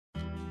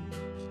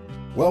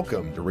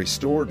Welcome to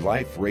Restored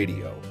Life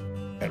Radio.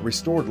 At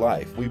Restored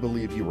Life, we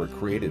believe you were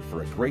created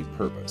for a great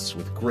purpose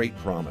with great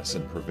promise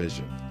and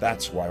provision.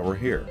 That's why we're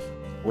here.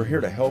 We're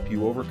here to help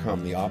you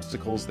overcome the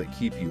obstacles that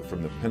keep you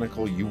from the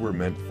pinnacle you were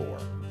meant for.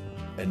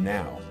 And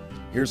now,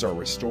 here's our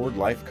Restored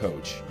Life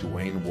coach,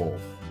 Dwayne Wolf.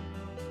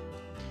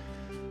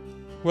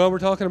 Well, we're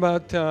talking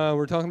about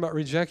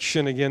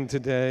rejection again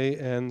today,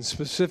 and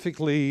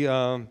specifically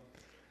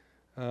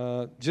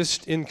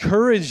just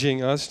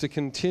encouraging us to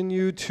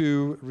continue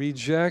to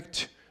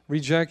reject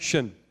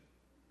rejection.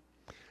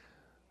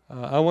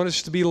 I want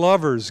us to be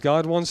lovers.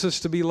 God wants us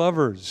to be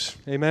lovers.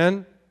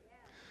 Amen?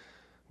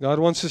 God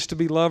wants us to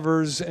be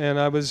lovers, and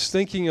I was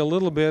thinking a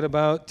little bit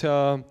about,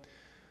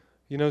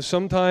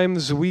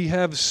 sometimes we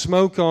have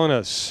smoke on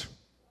us.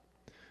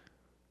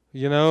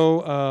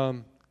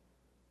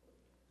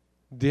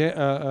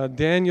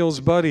 Daniel's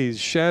buddies,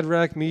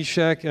 Shadrach,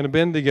 Meshach, and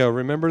Abednego,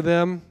 remember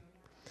them?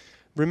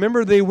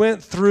 Remember they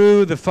went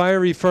through the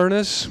fiery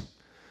furnace,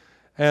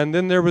 and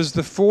then there was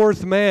the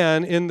fourth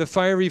man in the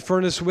fiery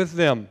furnace with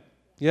them.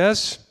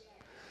 Yes?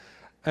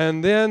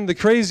 And then the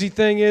crazy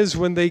thing is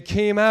when they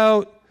came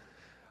out,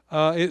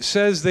 it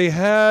says they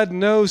had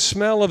no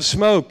smell of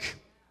smoke.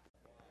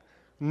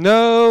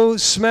 No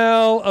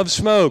smell of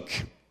smoke.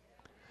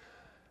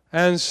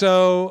 And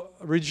so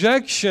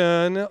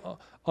rejection,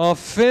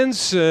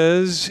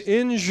 offenses,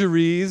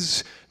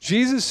 injuries,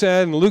 Jesus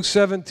said in Luke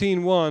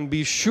 17:1,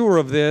 be sure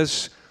of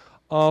this,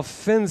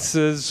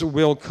 offenses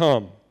will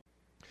come.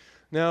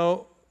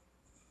 Now,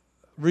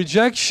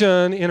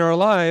 rejection in our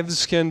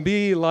lives can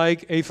be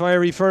like a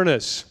fiery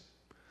furnace.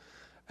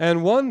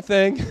 And one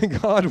thing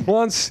God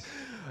wants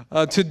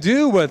to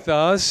do with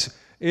us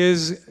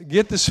is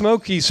get the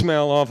smoky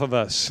smell off of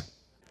us.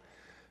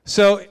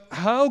 So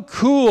how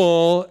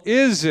cool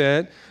is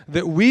it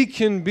that we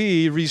can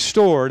be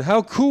restored?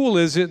 How cool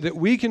is it that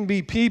we can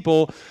be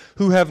people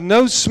who have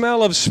no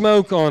smell of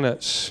smoke on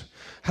us?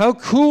 How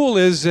cool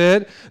is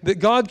it that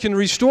God can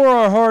restore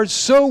our hearts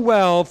so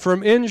well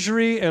from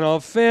injury and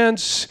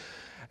offense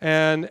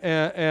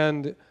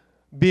and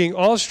being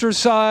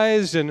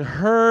ostracized and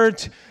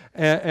hurt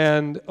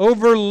and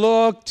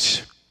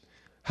overlooked?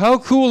 How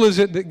cool is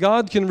it that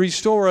God can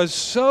restore us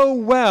so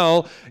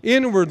well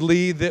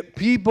inwardly that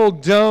people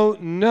don't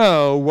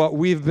know what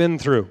we've been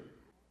through?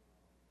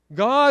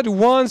 God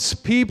wants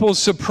people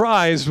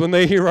surprised when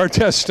they hear our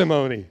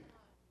testimony.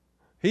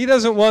 He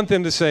doesn't want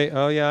them to say,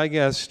 oh, yeah, I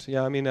guessed.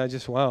 Yeah,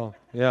 wow.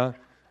 Yeah,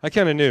 I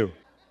kind of knew.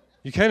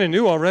 You kind of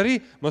knew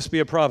already? Must be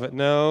a prophet.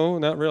 No,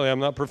 not really. I'm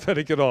not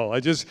prophetic at all. I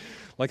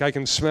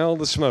can smell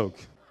the smoke.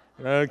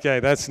 Okay,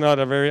 that's not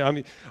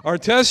our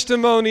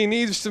testimony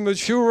needs to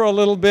mature a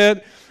little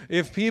bit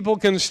if people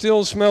can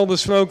still smell the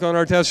smoke on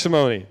our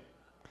testimony.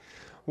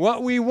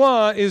 What we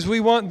want is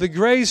the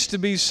grace to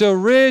be so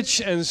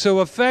rich and so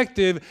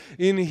effective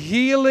in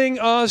healing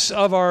us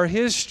of our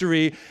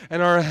history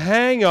and our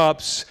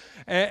hang-ups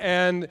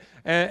and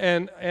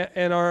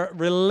our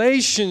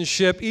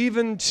relationship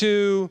even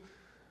to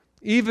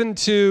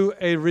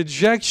a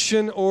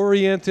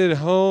rejection-oriented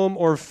home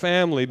or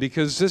family,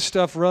 because this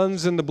stuff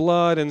runs in the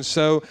blood, and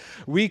so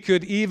we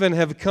could even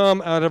have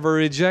come out of a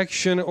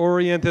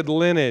rejection-oriented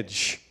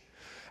lineage.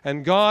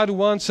 And God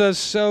wants us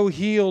so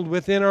healed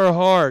within our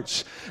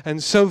hearts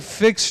and so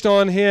fixed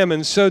on Him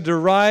and so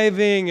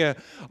deriving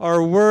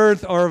our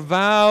worth, our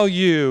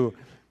value,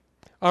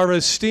 our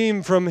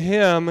esteem from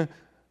Him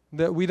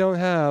that we don't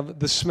have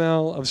the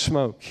smell of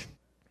smoke.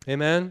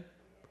 Amen?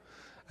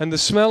 And the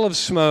smell of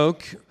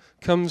smoke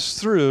comes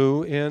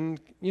through in,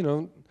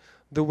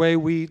 the way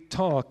we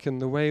talk and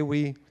the way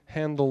we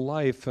handle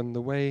life and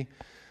the way,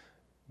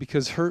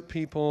 because hurt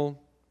people,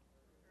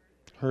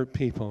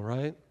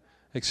 right?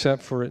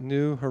 Except for at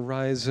New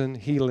Horizon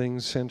Healing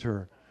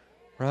Center,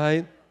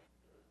 right?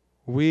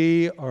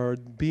 We are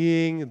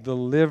being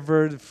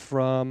delivered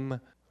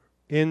from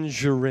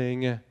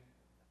injuring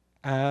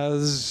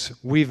as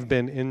we've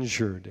been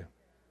injured.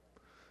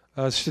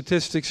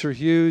 Statistics are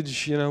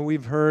huge.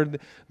 We've heard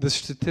the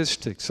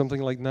statistics.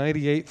 Something like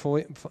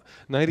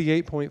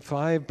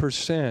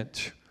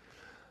 98.5%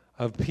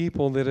 of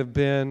people that have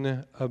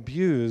been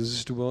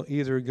abused will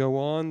either go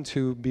on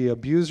to be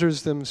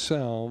abusers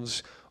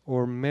themselves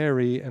or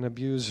marry an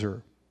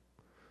abuser.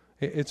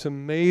 It's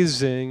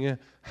amazing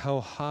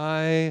how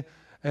high,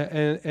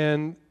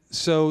 and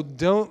so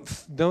don't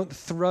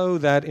throw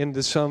that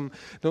into some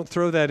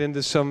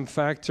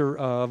factor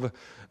of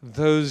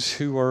those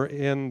who are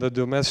in the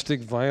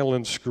domestic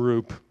violence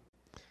group,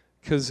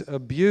 because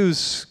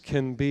abuse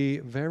can be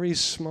very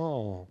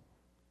small.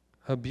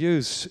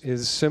 Abuse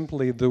is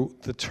simply,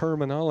 the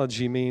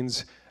terminology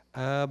means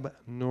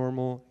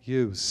abnormal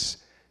use.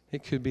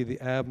 It could be the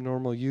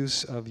abnormal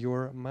use of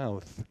your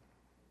mouth.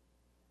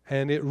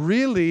 And it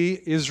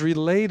really is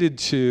related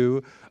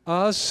to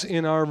us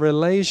in our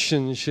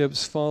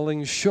relationships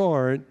falling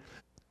short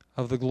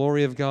of the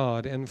glory of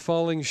God and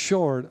falling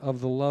short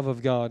of the love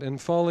of God and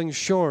falling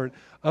short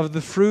of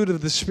the fruit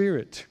of the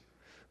Spirit.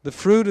 The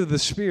fruit of the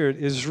Spirit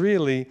is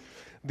really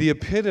the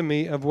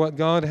epitome of what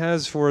God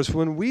has for us.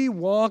 When we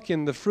walk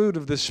in the fruit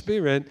of the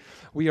Spirit,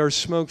 we are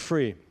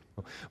smoke-free.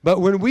 But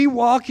when we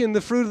walk in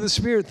the fruit of the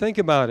Spirit, think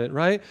about it,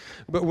 right?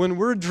 But when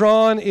we're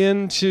drawn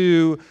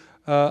into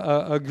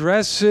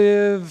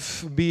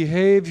aggressive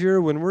behavior,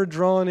 when we're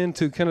drawn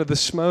into kind of the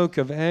smoke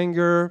of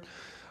anger,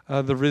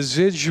 the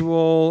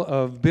residual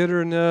of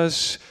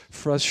bitterness,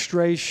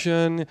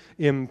 frustration,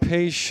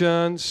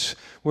 impatience,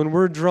 when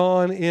we're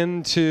drawn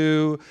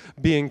into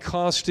being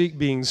caustic,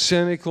 being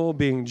cynical,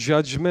 being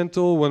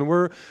judgmental,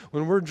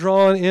 when we're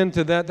drawn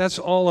into that, that's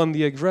all on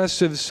the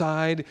aggressive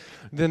side,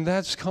 then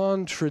that's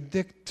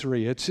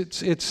contradictory.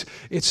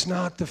 It's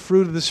not the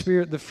fruit of the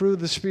Spirit. The fruit of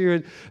the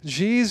Spirit,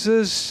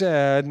 Jesus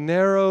said,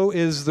 narrow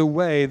is the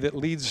way that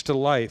leads to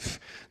life.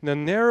 Now,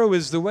 narrow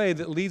is the way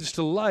that leads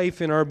to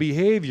life in our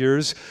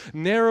behaviors.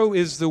 Narrow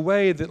is the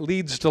way that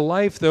leads to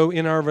life, though,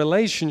 in our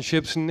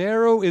relationships.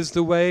 Narrow is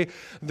the way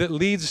that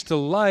leads to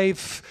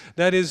life.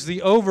 That is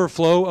the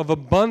overflow of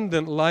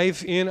abundant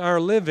life in our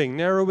living.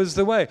 Narrow is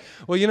the way.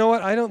 Well, you know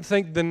what? I don't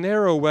think the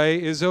narrow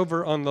way is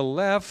over on the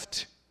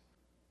left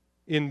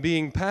in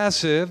being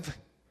passive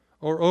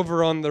or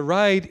over on the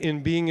right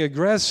in being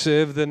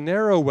aggressive. The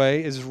narrow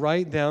way is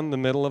right down the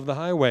middle of the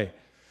highway.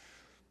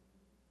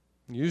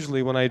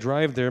 Usually when I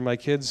drive there, my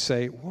kids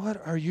say,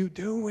 "What are you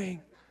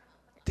doing?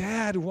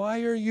 Dad,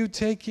 why are you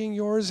taking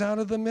yours out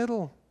of the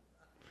middle?"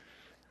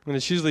 And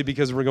it's usually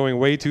because we're going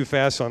way too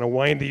fast on a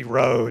windy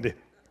road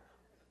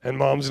and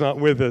Mom's not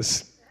with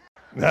us.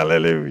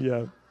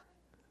 Hallelujah.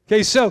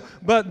 Okay,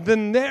 but the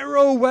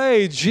narrow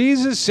way,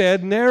 Jesus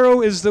said,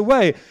 narrow is the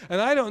way. And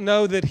I don't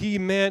know that he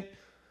meant,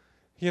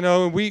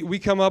 we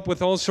come up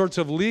with all sorts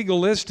of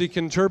legalistic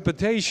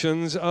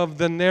interpretations of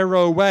the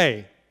narrow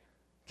way,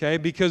 okay,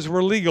 because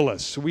we're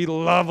legalists. We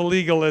love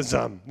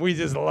legalism. We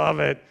just love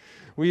it.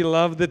 We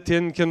love the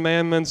Ten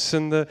Commandments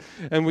and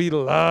we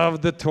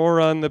love the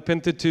Torah and the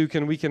Pentateuch,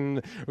 and we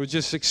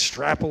just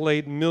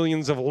extrapolate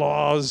millions of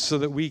laws so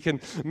that we can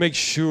make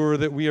sure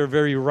that we are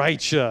very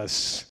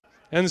righteous.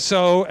 And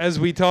so, as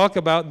we talk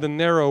about the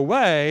narrow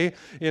way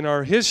in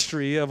our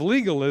history of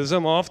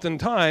legalism,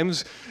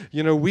 oftentimes,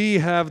 we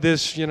have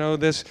this,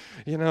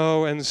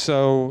 and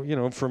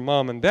so, for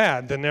Mom and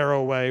Dad, the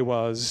narrow way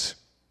was,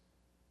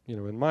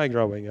 in my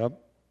growing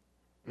up,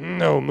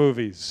 no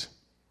movies.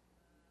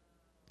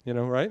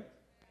 Right?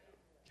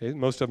 Okay,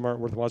 most of them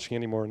aren't worth watching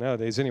anymore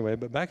nowadays anyway,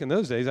 but back in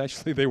those days,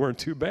 actually, they weren't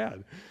too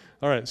bad.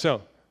 All right,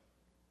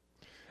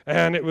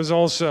 and it was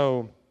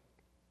also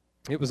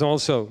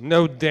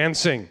no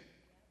dancing.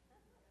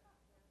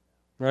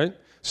 Right?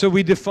 So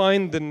we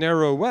defined the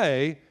narrow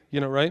way,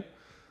 right?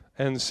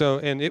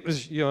 And it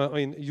was,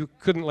 you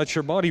couldn't let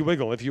your body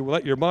wiggle. If you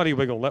let your body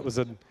wiggle, that was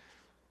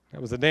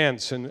a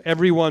dance. And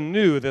everyone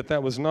knew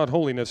that was not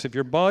holiness. If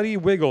your body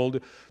wiggled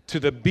to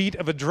the beat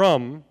of a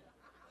drum,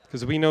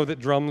 because we know that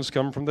drums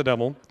come from the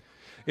devil,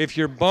 if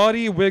your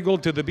body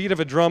wiggled to the beat of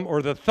a drum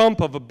or the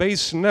thump of a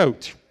bass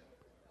note,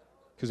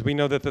 because we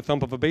know that the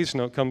thump of a bass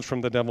note comes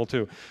from the devil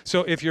too.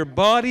 So if your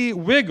body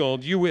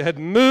wiggled, you had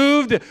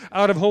moved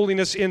out of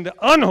holiness into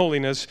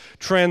unholiness,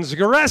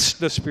 transgressed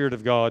the Spirit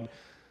of God,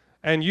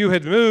 and you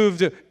had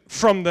moved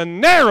from the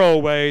narrow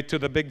way to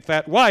the big,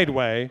 fat, wide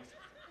way,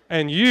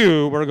 and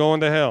you were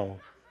going to hell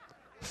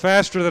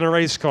faster than a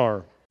race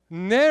car.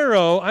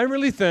 Narrow, I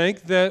really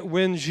think that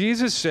when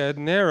Jesus said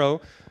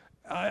narrow,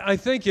 I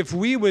think if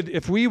we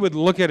would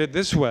look at it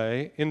this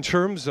way in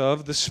terms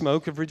of the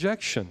smoke of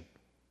rejection,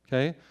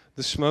 okay?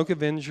 The smoke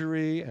of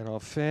injury and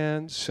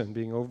offense and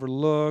being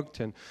overlooked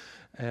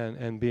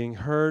and being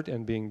hurt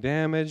and being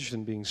damaged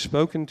and being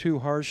spoken to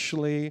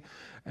harshly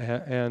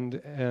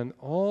and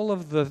all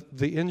of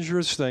the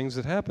injurious things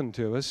that happen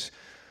to us,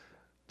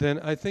 then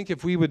I think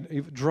if we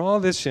would draw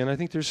this in, I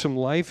think there's some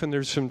life and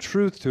there's some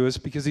truth to us,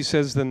 because he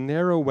says the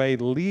narrow way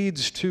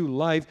leads to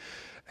life.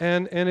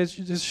 And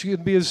it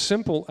should be as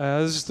simple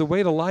as the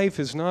way to life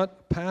is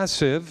not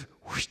passive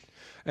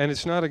and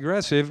it's not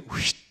aggressive.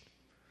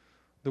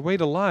 The way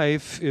to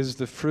life is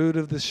the fruit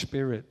of the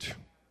Spirit.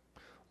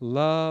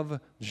 Love,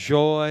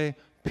 joy,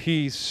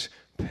 peace,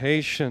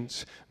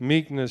 patience,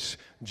 meekness,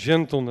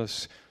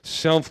 gentleness,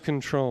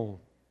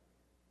 self-control.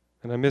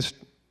 And I missed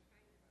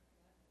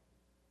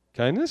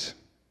kindness?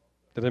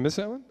 Did I miss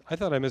that one? I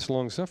thought I missed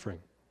long-suffering.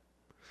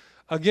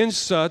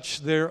 Against such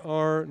there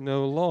are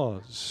no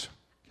laws.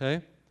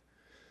 Okay?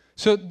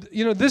 So,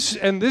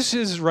 this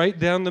is right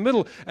down the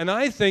middle. And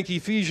I think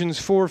Ephesians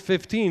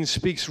 4:15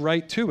 speaks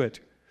right to it.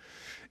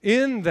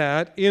 In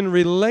that, in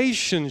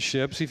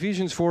relationships,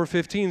 Ephesians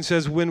 4:15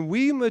 says, when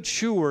we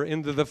mature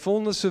into the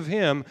fullness of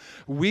Him,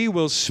 we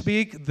will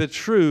speak the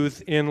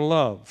truth in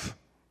love.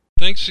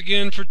 Thanks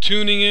again for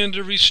tuning in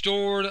to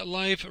Restored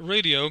Life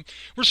Radio.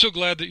 We're so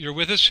glad that you're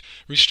with us.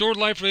 Restored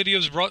Life Radio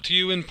is brought to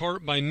you in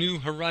part by New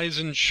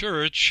Horizon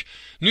Church.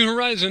 New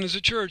Horizon is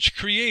a church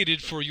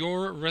created for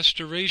your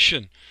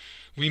restoration.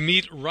 We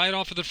meet right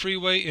off of the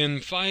freeway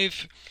in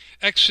 5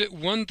 Exit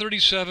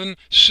 137,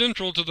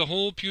 central to the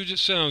whole Puget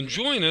Sound.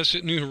 Join us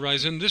at New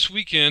Horizon this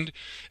weekend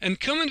and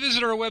come and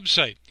visit our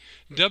website,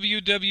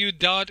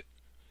 www.newhorizon.org.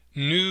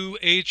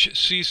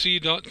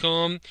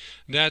 newhcc.com.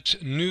 That's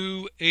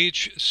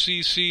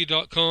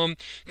newhcc.com.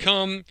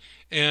 Come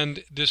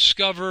and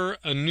discover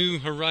a new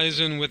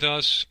horizon with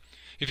us.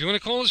 If you want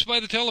to call us by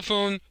the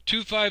telephone,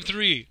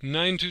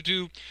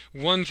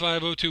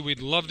 253-922-1502.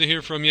 We'd love to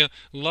hear from you,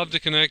 love to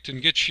connect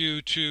and get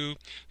you to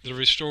the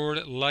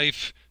Restored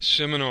Life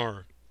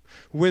Seminar.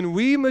 When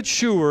we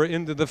mature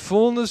into the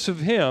fullness of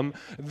Him,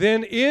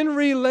 then in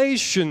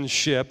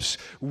relationships,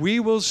 we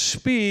will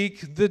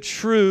speak the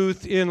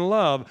truth in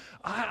love.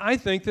 I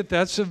think that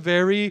that's a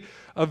very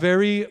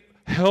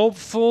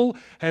helpful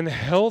and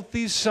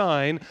healthy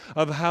sign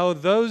of how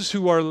those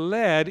who are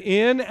led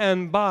in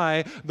and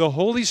by the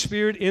Holy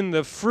Spirit in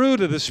the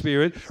fruit of the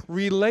Spirit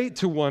relate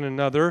to one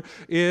another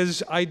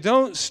is I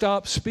don't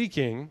stop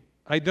speaking,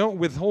 I don't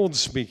withhold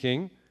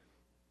speaking,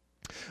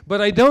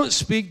 but I don't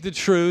speak the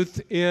truth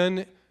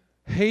in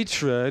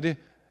hatred,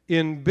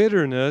 in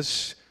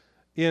bitterness,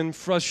 in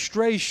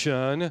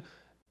frustration.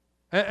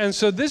 And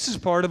so this is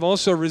part of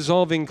also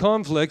resolving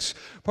conflicts.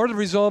 Part of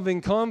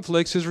resolving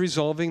conflicts is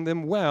resolving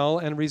them well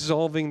and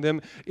resolving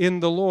them in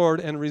the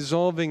Lord and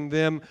resolving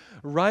them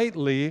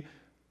rightly.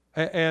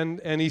 And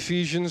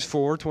Ephesians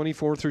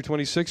 4:24 through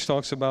 26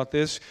 talks about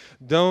this.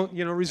 Don't,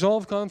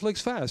 resolve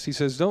conflicts fast. He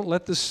says, don't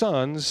let the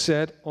sun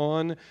set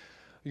on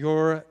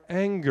your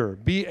anger.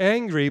 Be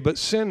angry, but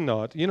sin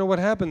not. You know what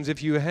happens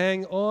if you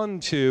hang on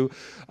to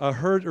a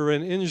hurt or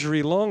an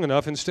injury long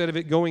enough, instead of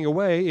it going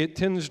away, it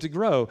tends to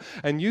grow.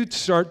 And you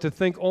start to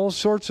think all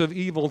sorts of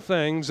evil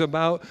things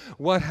about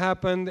what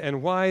happened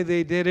and why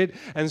they did it.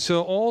 And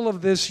so all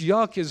of this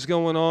yuck is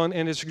going on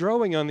and it's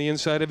growing on the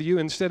inside of you.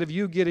 Instead of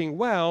you getting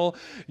well,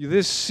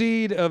 this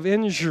seed of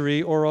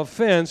injury or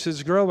offense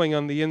is growing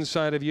on the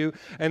inside of you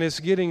and it's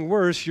getting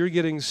worse. You're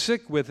getting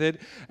sick with it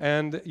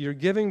and you're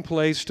giving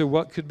place to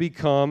what could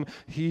become,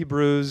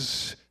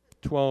 Hebrews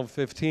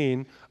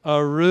 12:15,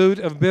 a root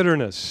of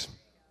bitterness.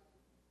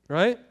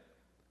 Right?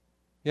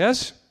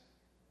 Yes?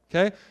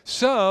 Okay.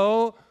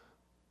 So,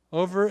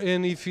 over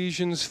in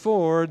Ephesians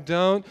 4,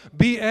 don't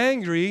be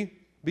angry,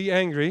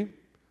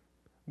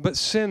 but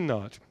sin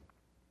not.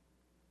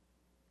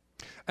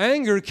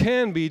 Anger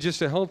can be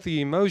just a healthy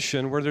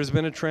emotion where there's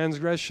been a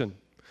transgression.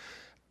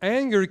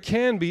 Anger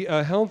can be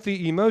a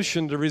healthy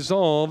emotion to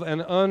resolve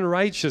an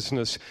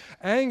unrighteousness.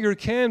 Anger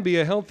can be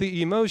a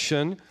healthy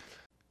emotion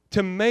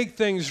to make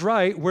things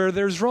right where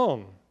there's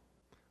wrong.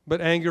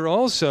 But anger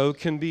also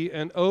can be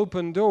an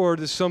open door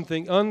to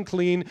something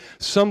unclean,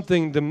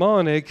 something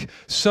demonic,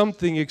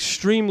 something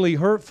extremely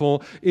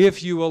hurtful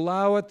if you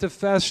allow it to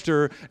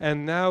fester.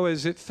 And now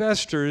as it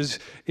festers,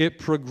 it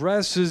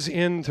progresses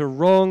into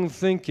wrong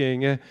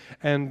thinking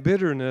and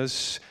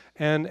bitterness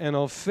and an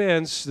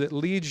offense that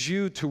leads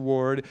you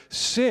toward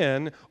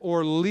sin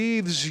or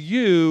leaves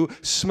you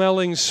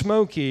smelling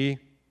smoky.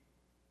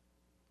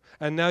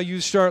 And now you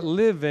start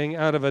living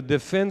out of a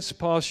defense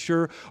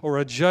posture or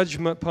a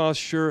judgment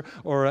posture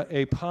or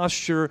a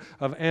posture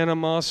of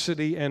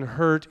animosity and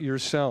hurt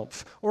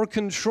yourself or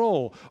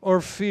control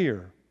or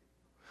fear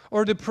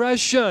or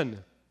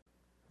depression.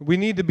 We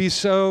need to be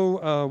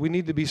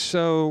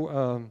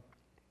so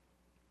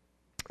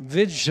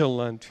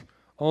vigilant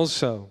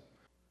also.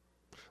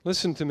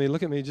 Listen to me,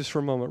 look at me just for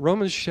a moment.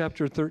 Romans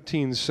chapter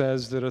 13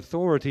 says that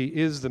authority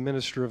is the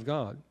minister of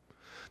God.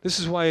 This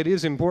is why it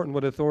is important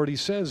what authority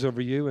says over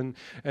you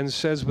and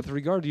says with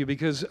regard to you,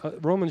 because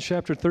Romans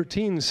chapter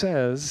 13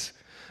 says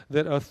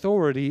that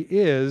authority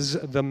is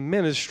the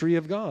ministry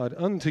of God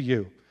unto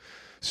you.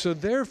 So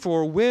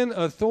therefore, when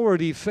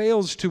authority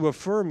fails to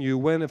affirm you,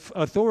 when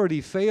authority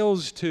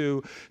fails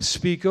to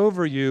speak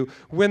over you,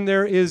 when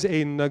there is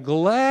a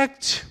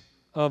neglect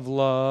of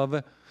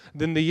love,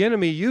 then the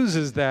enemy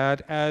uses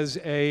that as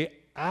an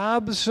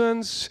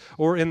absence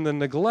or in the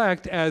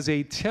neglect as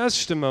a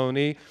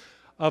testimony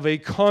of a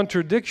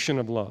contradiction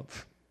of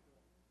love.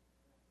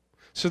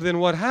 So then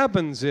what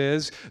happens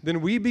is, then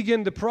we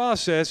begin to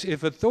process,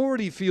 if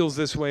authority feels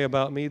this way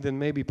about me, then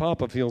maybe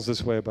Papa feels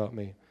this way about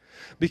me.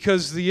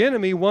 Because the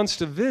enemy wants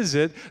to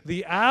visit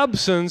the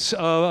absence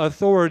of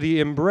authority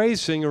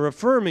embracing or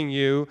affirming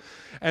you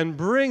and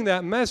bring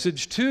that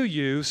message to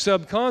you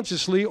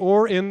subconsciously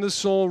or in the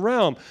soul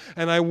realm.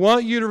 And I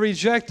want you to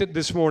reject it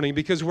this morning,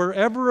 because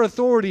wherever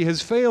authority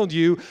has failed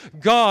you,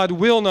 God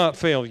will not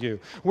fail you.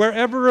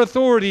 Wherever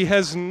authority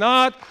has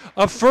not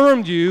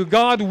affirmed you,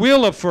 God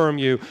will affirm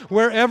you.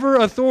 Wherever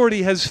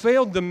authority has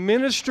failed to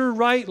minister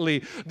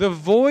rightly, the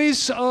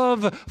voice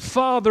of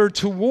Father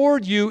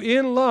toward you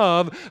in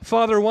love,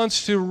 Father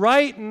wants to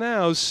right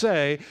now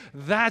say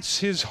that's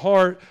His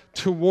heart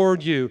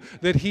toward you,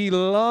 that He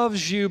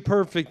loves you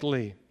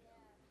perfectly.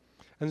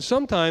 And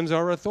sometimes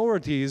our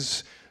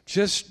authorities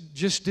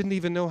just didn't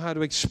even know how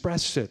to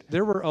express it.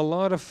 There were a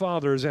lot of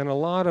fathers and a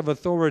lot of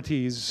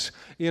authorities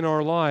in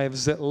our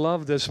lives that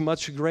loved us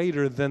much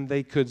greater than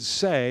they could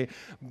say,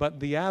 but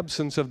the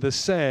absence of the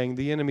saying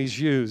the enemy's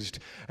used.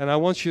 And I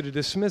want you to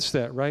dismiss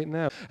that right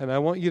now. And I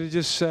want you to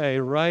just say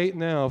right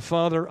now,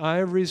 Father, I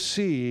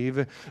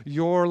receive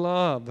your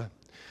love.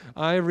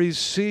 I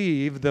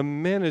receive the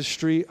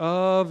ministry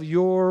of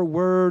your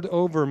word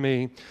over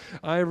me.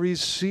 I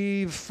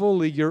receive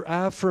fully your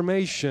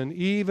affirmation,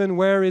 even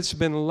where it's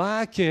been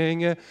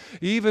lacking,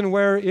 even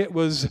where it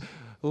was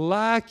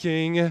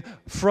lacking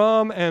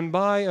from and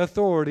by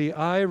authority.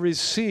 I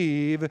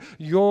receive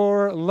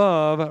your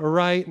love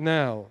right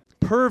now.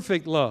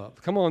 Perfect love.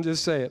 Come on,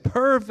 just say it.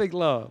 Perfect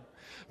love.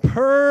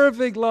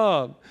 Perfect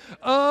love.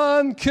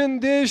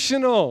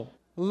 Unconditional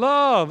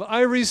love.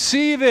 I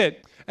receive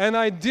it. And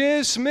I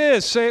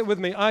dismiss, say it with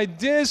me, I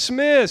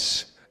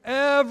dismiss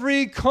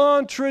every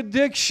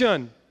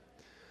contradiction,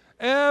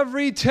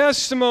 every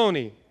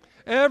testimony,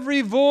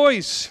 every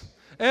voice,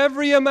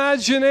 every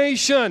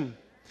imagination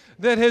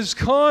that has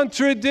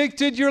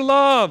contradicted your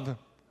love.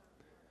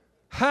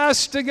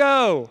 Has to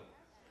go.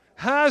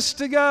 Has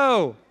to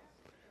go.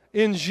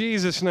 In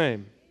Jesus'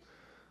 name.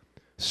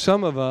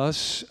 Some of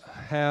us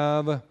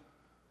have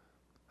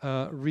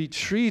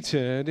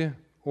retreated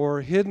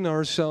or hidden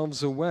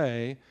ourselves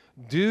away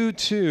due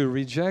to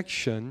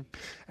rejection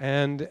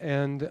and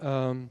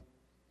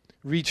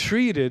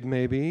retreated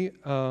maybe,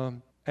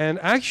 and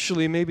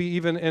actually maybe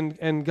even,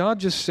 and God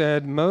just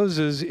said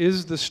Moses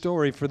is the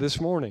story for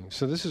this morning.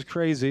 So this is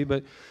crazy,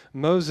 but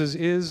Moses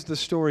is the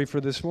story for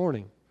this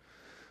morning.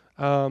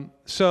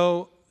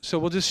 So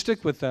we'll just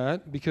stick with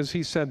that because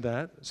he said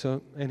that.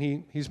 So, and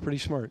he's pretty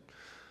smart.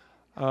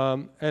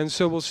 And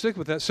so we'll stick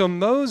with that. So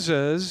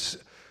Moses,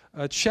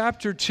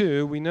 chapter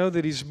 2, we know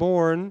that he's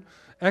born,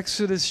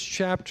 Exodus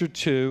chapter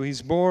 2,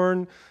 he's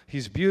born,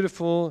 he's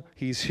beautiful,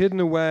 he's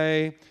hidden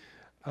away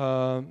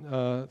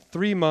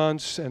 3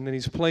 months, and then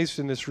he's placed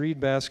in this reed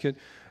basket.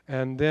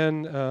 And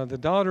then the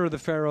daughter of the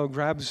Pharaoh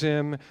grabs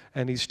him,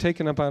 and he's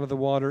taken up out of the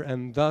water,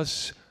 and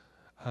thus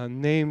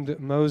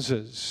named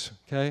Moses.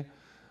 Okay?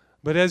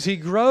 But as he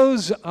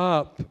grows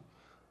up,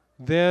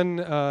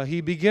 then he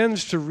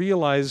begins to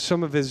realize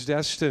some of his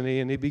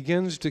destiny, and he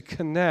begins to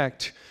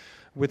connect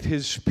with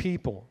his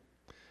people.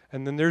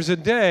 And then there's a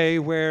day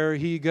where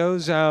he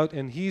goes out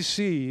and he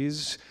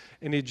sees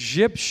an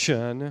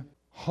Egyptian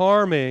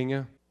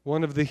harming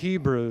one of the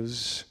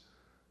Hebrews,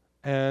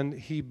 and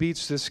he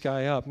beats this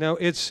guy up. Now,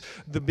 it's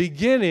the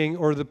beginning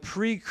or the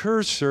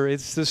precursor,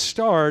 it's the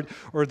start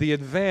or the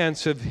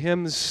advance of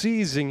him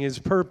seizing his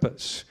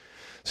purpose.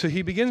 So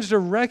he begins to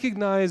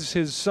recognize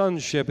his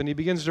sonship, and he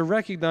begins to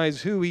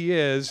recognize who he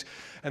is,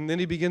 and then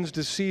he begins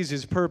to seize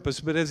his purpose.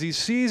 But as he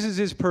seizes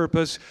his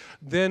purpose,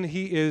 then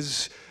he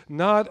is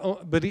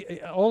not, but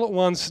all at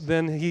once,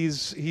 then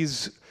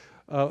he's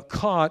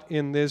caught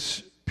in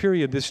this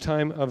period, this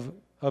time of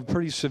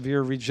pretty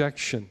severe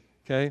rejection,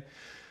 okay?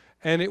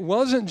 And it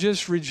wasn't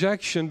just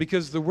rejection,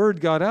 because the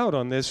word got out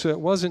on this, so it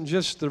wasn't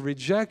just the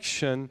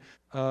rejection,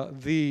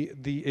 the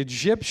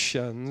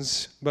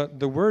Egyptians,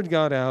 but the word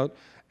got out,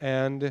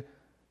 and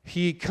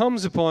he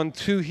comes upon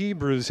 2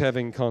 Hebrews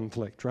having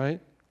conflict, right?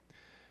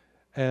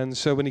 And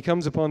so when he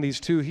comes upon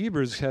these 2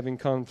 Hebrews having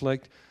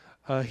conflict,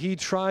 he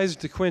tries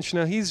to quench.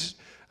 Now this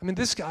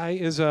guy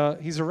he's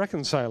a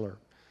reconciler.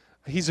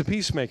 He's a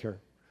peacemaker.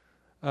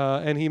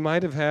 And he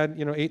might have had,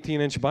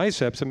 18-inch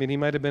biceps. He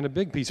might have been a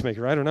big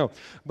peacemaker. I don't know.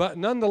 But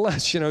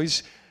nonetheless,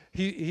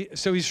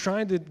 he's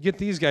trying to get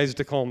these guys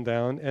to calm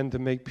down and to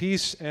make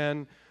peace.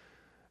 And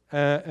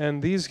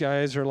these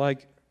guys are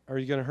like, are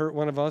you going to hurt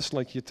one of us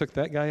like you took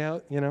that guy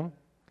out,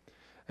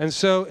 And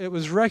so it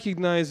was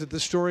recognized that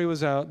the story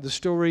was out.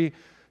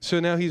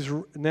 So now he's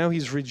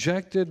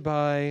rejected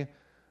by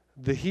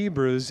the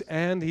Hebrews,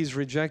 and he's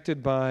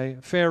rejected by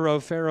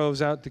Pharaoh.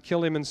 Pharaoh's out to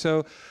kill him. And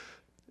so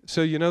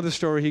you know the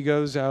story. He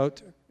goes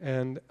out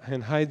and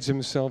hides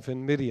himself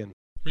in Midian.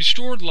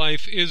 Restored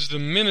Life is the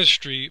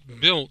ministry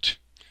built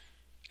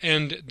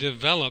and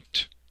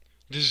developed,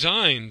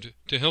 designed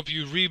to help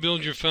you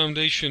rebuild your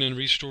foundation and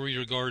restore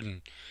your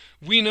garden.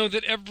 We know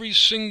that every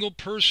single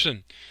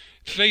person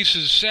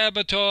faces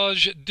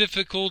sabotage,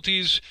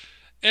 difficulties,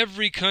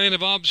 every kind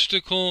of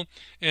obstacle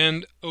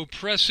and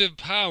oppressive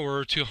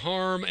power to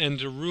harm and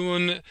to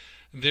ruin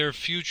their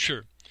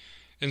future.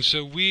 And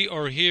so we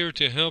are here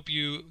to help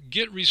you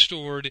get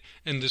restored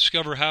and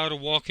discover how to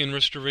walk in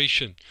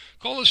restoration.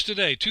 Call us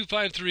today,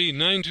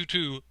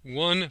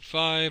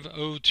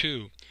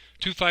 253-922-1502.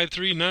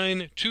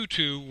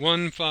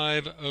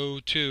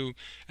 253-922-1502,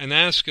 and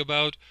ask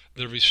about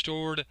the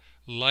Restored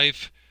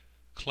Life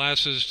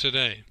classes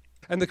today.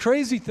 And the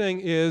crazy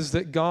thing is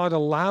that God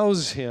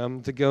allows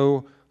him to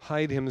go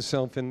hide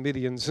himself in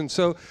Midian. And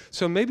so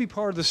maybe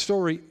part of the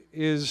story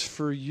is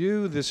for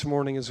you this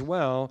morning as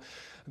well,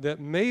 that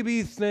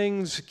maybe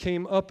things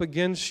came up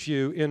against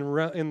you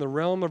in the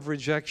realm of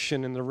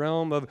rejection, in the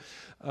realm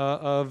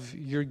of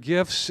your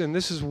gifts. And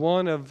this is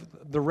one of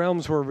the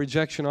realms where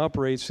rejection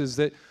operates, is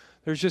that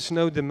there's just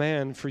no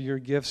demand for your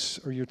gifts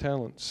or your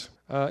talents.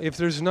 If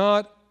there's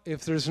not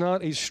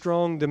a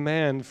strong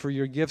demand for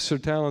your gifts or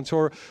talents,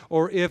 or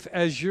if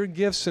as your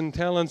gifts and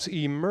talents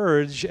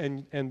emerge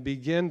and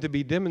begin to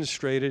be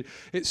demonstrated,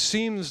 it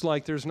seems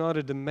like there's not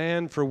a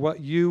demand for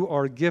what you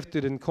are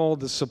gifted and called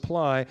to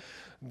supply,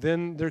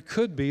 then there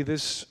could be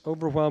this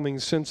overwhelming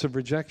sense of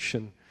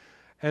rejection.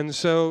 And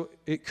so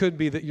it could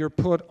be that you're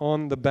put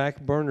on the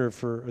back burner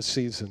for a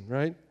season,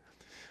 right?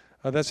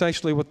 That's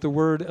actually what the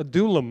word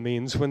adullam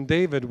means. When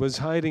David was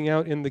hiding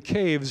out in the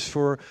caves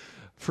for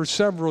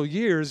several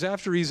years,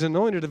 after he's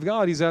anointed of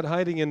God, he's out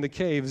hiding in the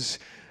caves.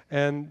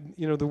 And,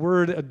 the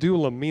word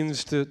adullam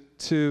means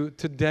to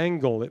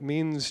dangle. It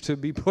means to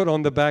be put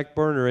on the back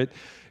burner.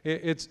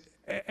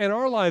 And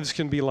our lives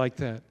can be like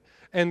that.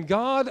 And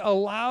God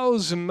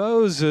allows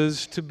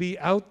Moses to be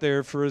out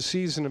there for a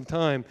season of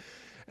time.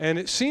 And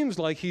it seems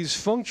like he's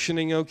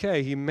functioning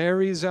okay. He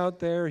marries out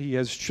there. He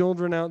has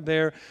children out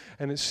there.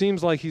 And it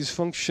seems like he's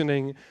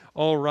functioning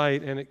all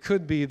right. And it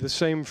could be the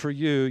same for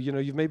you.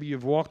 Maybe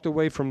you've walked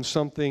away from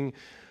something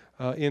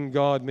in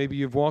God. Maybe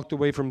you've walked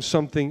away from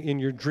something in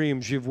your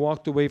dreams. You've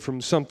walked away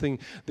from something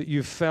that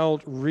you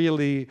felt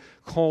really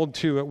called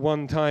to at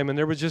one time, and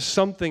there was just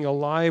something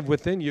alive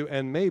within you,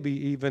 and maybe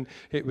even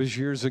it was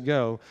years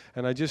ago.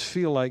 And I just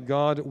feel like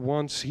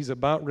He's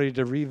about ready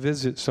to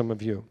revisit some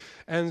of you.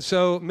 And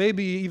so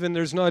maybe even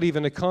there's not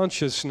even a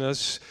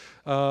consciousness.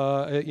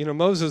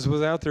 Moses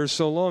was out there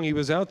so long. He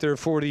was out there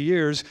 40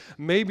 years.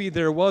 Maybe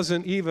there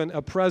wasn't even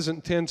a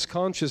present tense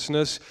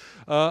consciousness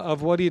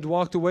of what he'd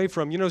walked away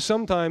from.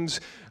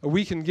 Sometimes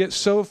we can get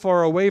so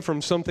far away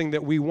from something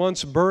that we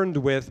once burned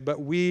with,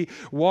 but we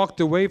walked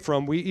away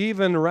from. We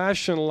even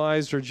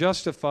rationalized or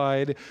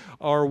justified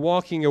our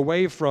walking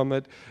away from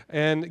it.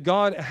 And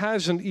God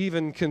hasn't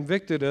even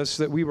convicted us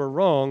that we were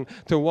wrong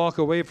to walk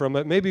away from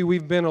it. Maybe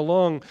we've been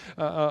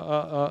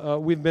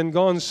we've been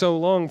gone so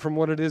long from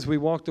what it is we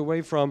walked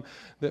away from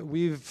that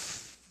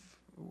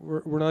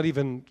we're not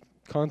even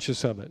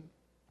conscious of it.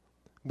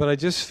 But I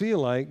just feel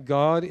like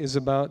God is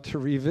about to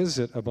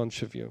revisit a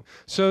bunch of you.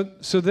 So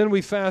then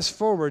we fast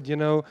forward,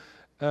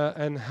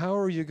 and how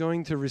are you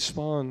going to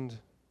respond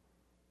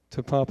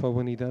to Papa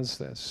when he does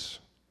this?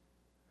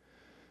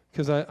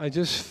 Because I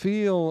just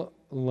feel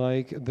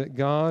like that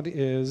God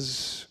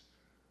is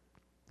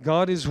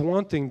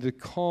wanting to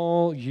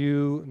call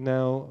you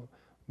now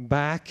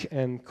back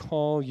and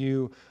call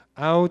you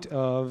out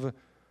of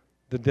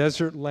the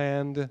desert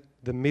land,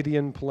 the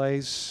Midian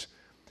place.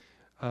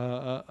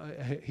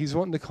 He's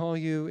wanting to call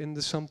you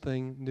into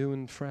something new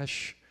and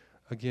fresh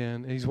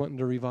again. He's wanting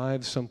to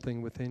revive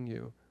something within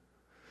you.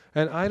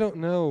 And I don't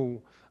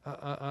know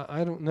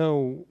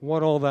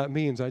what all that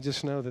means. I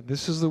just know that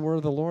this is the word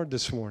of the Lord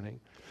this morning.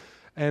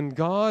 And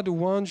God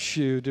wants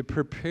you to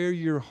prepare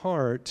your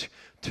heart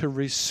to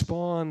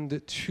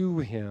respond to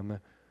him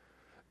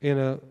in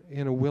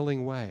a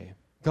willing way.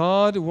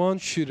 God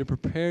wants you to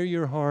prepare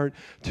your heart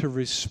to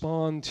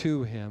respond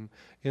to him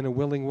in a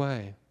willing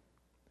way.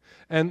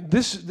 And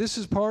this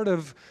is part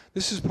of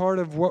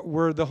what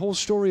we're the whole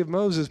story of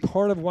Moses.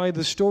 Part of why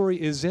the story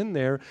is in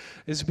there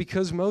is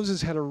because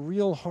Moses had a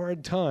real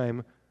hard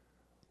time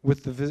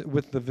with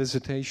the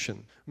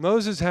visitation.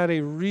 Moses had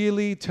a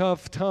really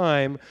tough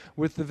time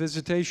with the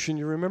visitation.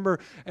 You remember,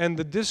 and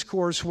the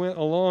discourse went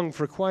along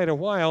for quite a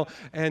while,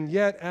 and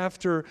yet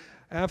after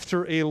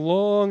a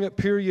long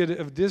period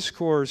of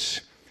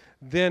discourse,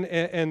 then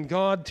and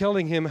God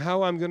telling him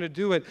how I'm going to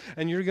do it,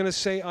 and you're going to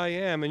say I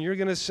am, and you're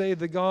going to say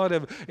the God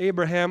of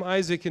Abraham,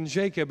 Isaac, and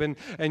Jacob, and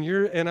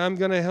I'm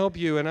going to help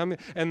you,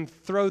 and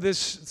throw the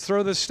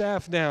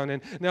staff down,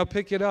 and now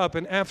pick it up.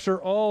 And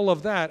after all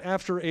of that,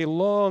 after a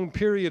long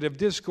period of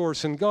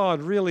discourse, and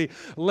God really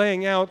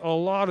laying out a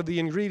lot of the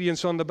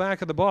ingredients on the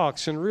back of the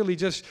box, and really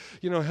just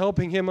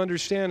helping him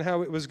understand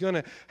how it was going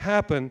to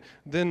happen,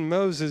 then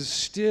Moses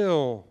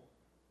still.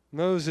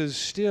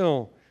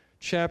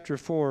 Chapter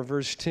 4,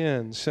 verse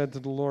 10, said to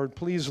the Lord,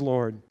 "Please,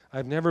 Lord,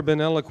 I've never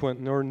been eloquent,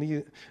 nor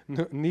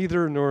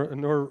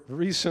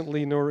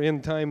recently, nor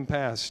in time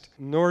past,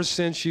 nor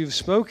since you've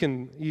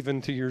spoken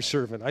even to your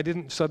servant." I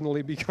didn't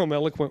suddenly become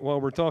eloquent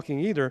while we're talking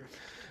either,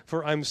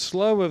 for I'm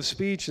slow of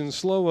speech and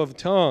slow of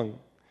tongue.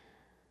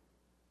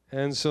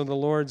 And so the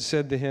Lord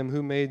said to him,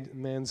 "Who made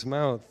man's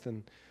mouth,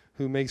 and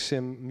who makes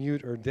him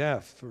mute or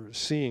deaf or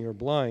seeing or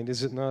blind?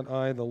 Is it not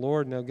I, the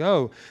Lord? Now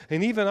go,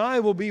 and even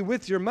I will be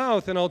with your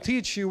mouth, and I'll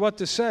teach you what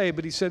to say."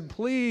 But he said,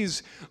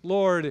 "Please,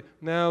 Lord,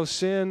 now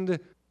send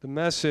the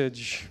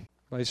message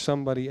by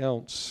somebody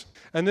else."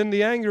 And then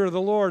the anger of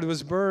the Lord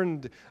was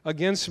burned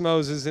against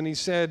Moses, and he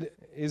said,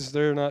 "Is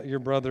there not your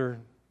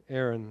brother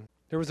Aaron?"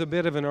 There was a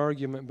bit of an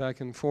argument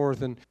back and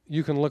forth, and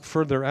you can look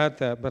further at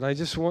that, but I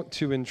just want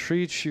to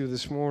entreat you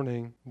this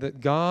morning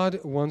that God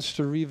wants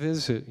to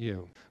revisit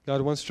you. God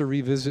wants to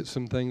revisit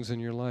some things in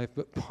your life,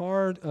 but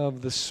part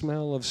of the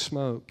smell of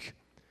smoke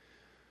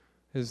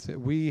is that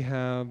we've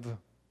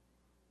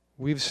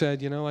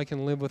said, I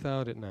can live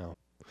without it now.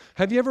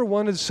 Have you ever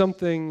wanted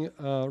something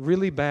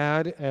really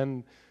bad,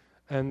 and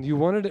you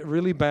wanted it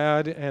really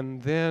bad,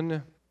 and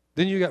then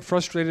you got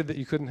frustrated that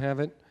you couldn't have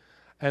it?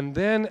 And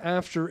then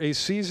after a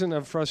season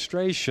of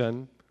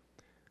frustration,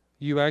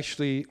 you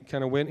actually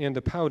kind of went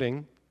into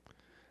pouting.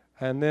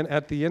 And then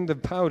at the end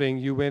of pouting,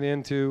 you went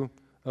into,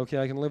 okay,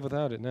 I can live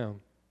without it now.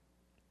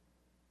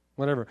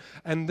 Whatever.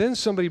 And then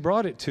somebody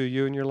brought it to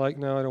you, and you're like,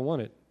 no, I don't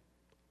want it.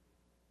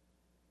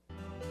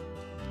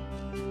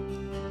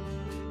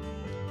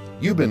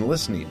 You've been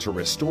listening to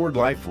Restored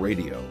Life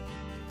Radio.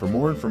 For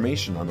more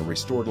information on the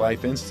Restored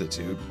Life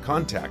Institute,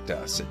 contact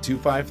us at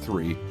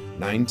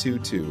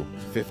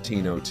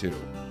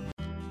 253-922-1502.